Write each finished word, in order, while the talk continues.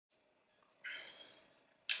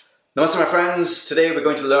Namaste my friends, today we're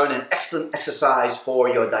going to learn an excellent exercise for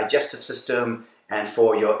your digestive system and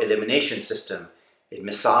for your elimination system. It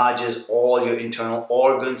massages all your internal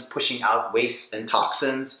organs, pushing out waste and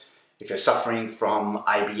toxins. If you're suffering from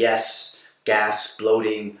IBS, gas,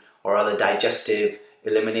 bloating, or other digestive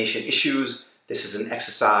elimination issues, this is an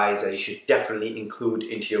exercise that you should definitely include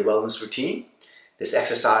into your wellness routine. This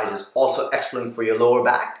exercise is also excellent for your lower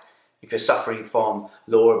back. If you're suffering from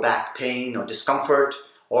lower back pain or discomfort,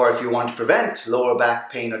 or if you want to prevent lower back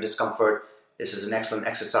pain or discomfort, this is an excellent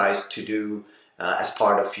exercise to do as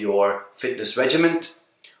part of your fitness regimen.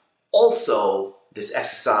 Also, this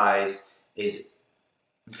exercise is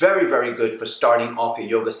very, very good for starting off your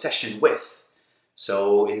yoga session with.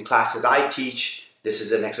 So in classes I teach, this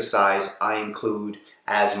is an exercise I include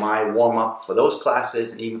as my warm-up for those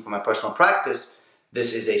classes, and even for my personal practice,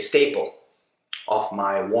 this is a staple of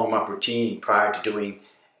my warm-up routine prior to doing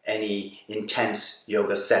any intense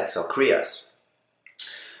yoga sets or kriyas.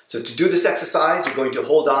 So to do this exercise, you're going to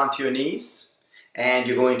hold on to your knees and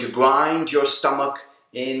you're going to grind your stomach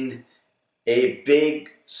in a big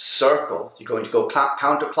circle. You're going to go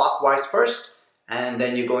counterclockwise first, and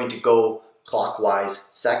then you're going to go clockwise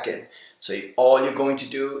second. So all you're going to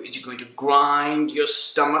do is you're going to grind your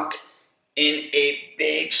stomach in a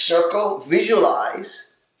big circle. Visualize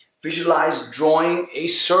drawing a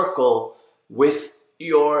circle with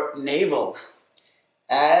your navel.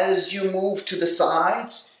 As you move to the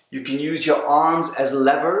sides, you can use your arms as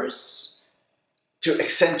levers to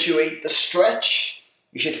accentuate the stretch.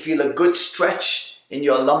 You should feel a good stretch in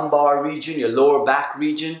your lumbar region, your lower back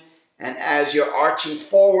region. And as you're arching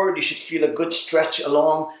forward, you should feel a good stretch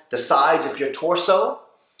along the sides of your torso.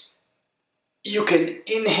 You can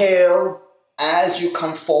inhale as you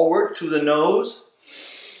come forward through the nose.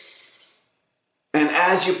 And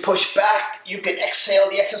as you push back, you can exhale.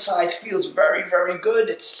 The exercise feels very, very good.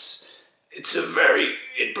 It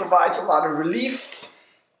provides a lot of relief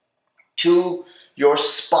to your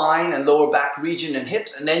spine and lower back region and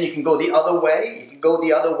hips. And then you can go the other way. You can go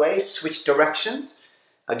the other way, switch directions.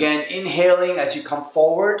 Again, inhaling as you come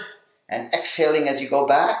forward and exhaling as you go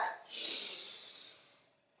back.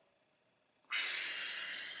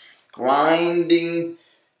 Grinding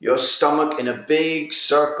your stomach in a big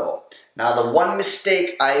circle. Now, the one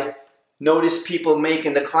mistake I notice people make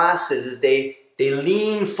in the classes is they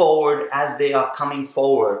lean forward as they are coming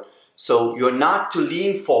forward. So you're not to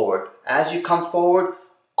lean forward. As you come forward,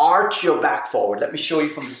 arch your back forward. Let me show you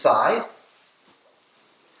from the side.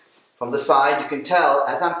 From the side, you can tell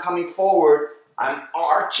as I'm coming forward, I'm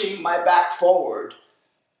arching my back forward.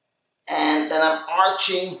 And then I'm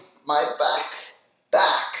arching my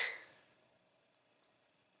back.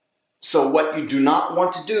 So what you do not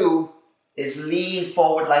want to do is lean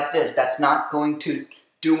forward like this. That's not going to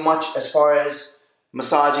do much as far as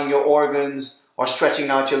massaging your organs or stretching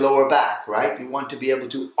out your lower back, right? You want to be able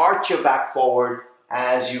to arch your back forward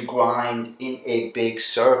as you grind in a big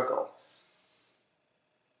circle.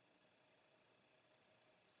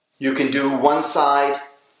 You can do one side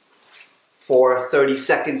for 30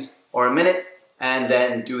 seconds or a minute, and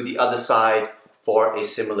then do the other side for a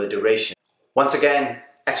similar duration. Once again,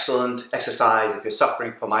 excellent exercise if you're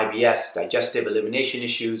suffering from IBS, digestive elimination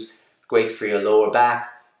issues. Great for your lower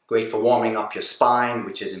back, great for warming up your spine,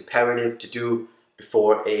 which is imperative to do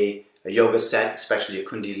before a yoga set, especially a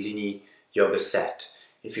Kundalini Yoga set.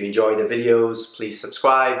 If you enjoy the videos, please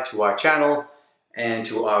subscribe to our channel and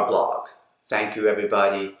to our blog. Thank you,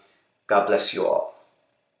 everybody. God bless you all.